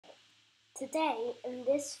Today, in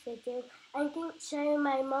this video, I'm going to show you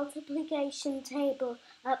my multiplication table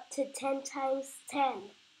up to 10 times 10.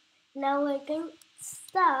 Now we're going to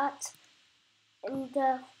start in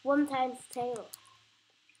the 1 times table.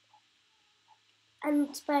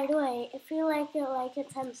 And by the way, if you like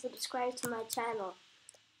it and subscribe to my channel.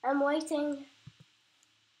 I'm waiting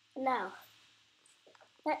now.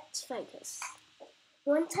 Let's focus.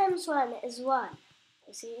 1 times 1 is 1.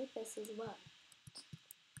 You see, this is 1.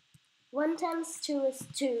 1 times 2 is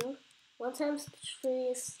 2. 1 times 3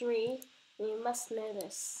 is 3. You must know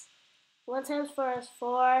this. 1 times 4 is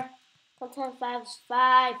 4. 1 times 5 is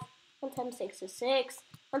 5. 1 times 6 is 6.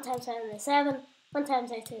 1 times 7 is 7. 1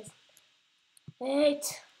 times 8 is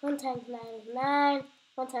 8. 1 times 9 is 9.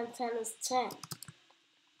 1 times 10 is 10.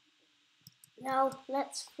 Now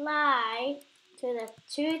let's fly to the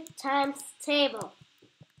 2 times table.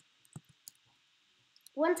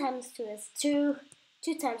 1 times 2 is 2.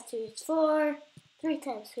 2 times 2 is 4, 3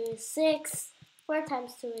 times 2 is 6, 4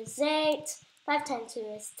 times 2 is 8, 5 times 2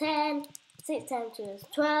 is 10, 6 times 2 is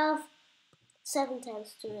 12, 7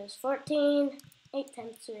 times 2 is 14, 8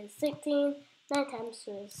 times 2 is 16, 9 times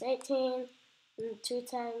 2 is 18, and 2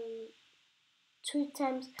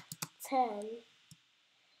 times 10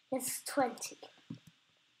 is 20.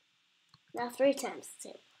 Now 3 times 2.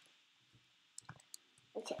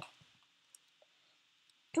 Okay.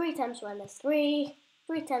 3 times 1 is 3.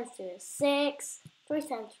 3 times 2 is 6, 3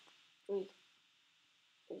 times 3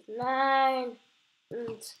 is 9,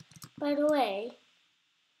 and by the way,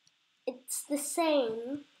 it's the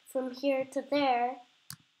same from here to there,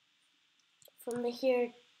 from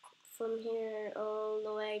here all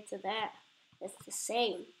the way to there, it's the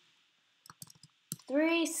same.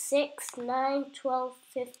 3, 6, 9, 12,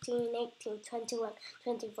 15, 18, 21,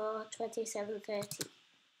 24, 27, 30.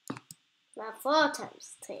 Now 4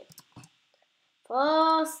 times 2.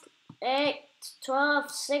 4, 8,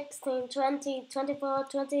 12, 16, 20, 24,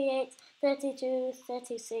 28, 32,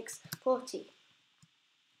 36, 40.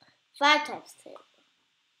 5 times 2.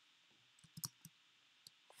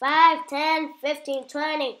 5, 10, 15,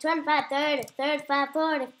 20, 25, 30, 35,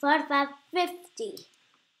 40, 45, 50.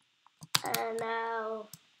 And now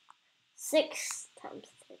 6 times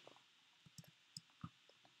 2.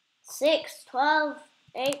 6, 12,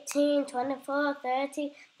 18, 24,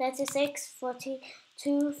 30, 36,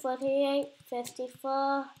 42, 48,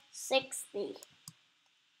 54, 60.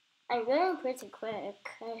 I'm going pretty quick.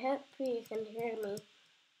 I hope you can hear me.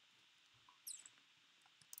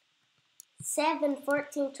 7,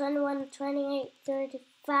 14, 21, 28,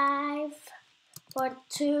 35,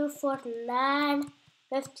 42, 49,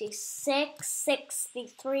 56,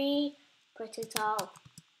 63, pretty tall,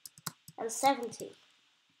 and 70.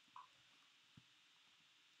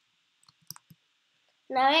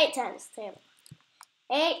 Now 8 times 2.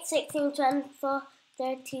 8, 16, 24,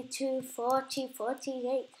 32, 40,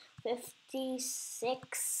 48,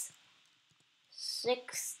 56,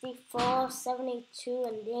 64, 72,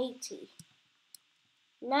 and 80.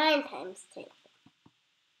 9 times 2.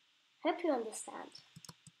 Hope you understand.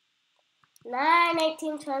 9,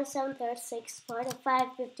 18, 27, 36,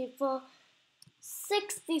 45, 54,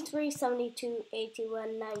 63, 72,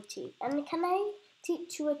 81, 90. And can I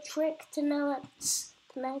teach you a trick to know it's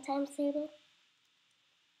 9 times table?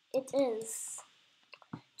 It is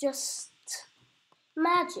just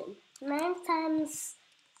imagine 9 times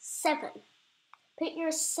 7. Put your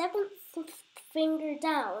 7th finger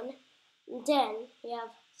down, and then you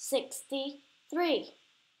have 63.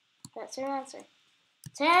 That's your answer.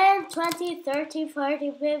 10, 20, 30,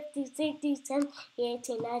 40, 50, 60, 70,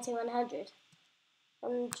 80, 90, 100.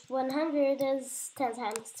 And 100 is 10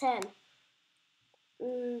 times 10.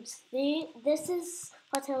 And this is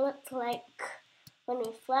what it looked like when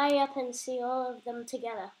we fly up and see all of them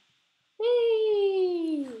together.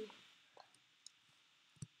 Whee!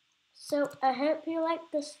 So I hope you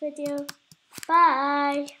liked this video.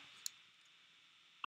 Bye!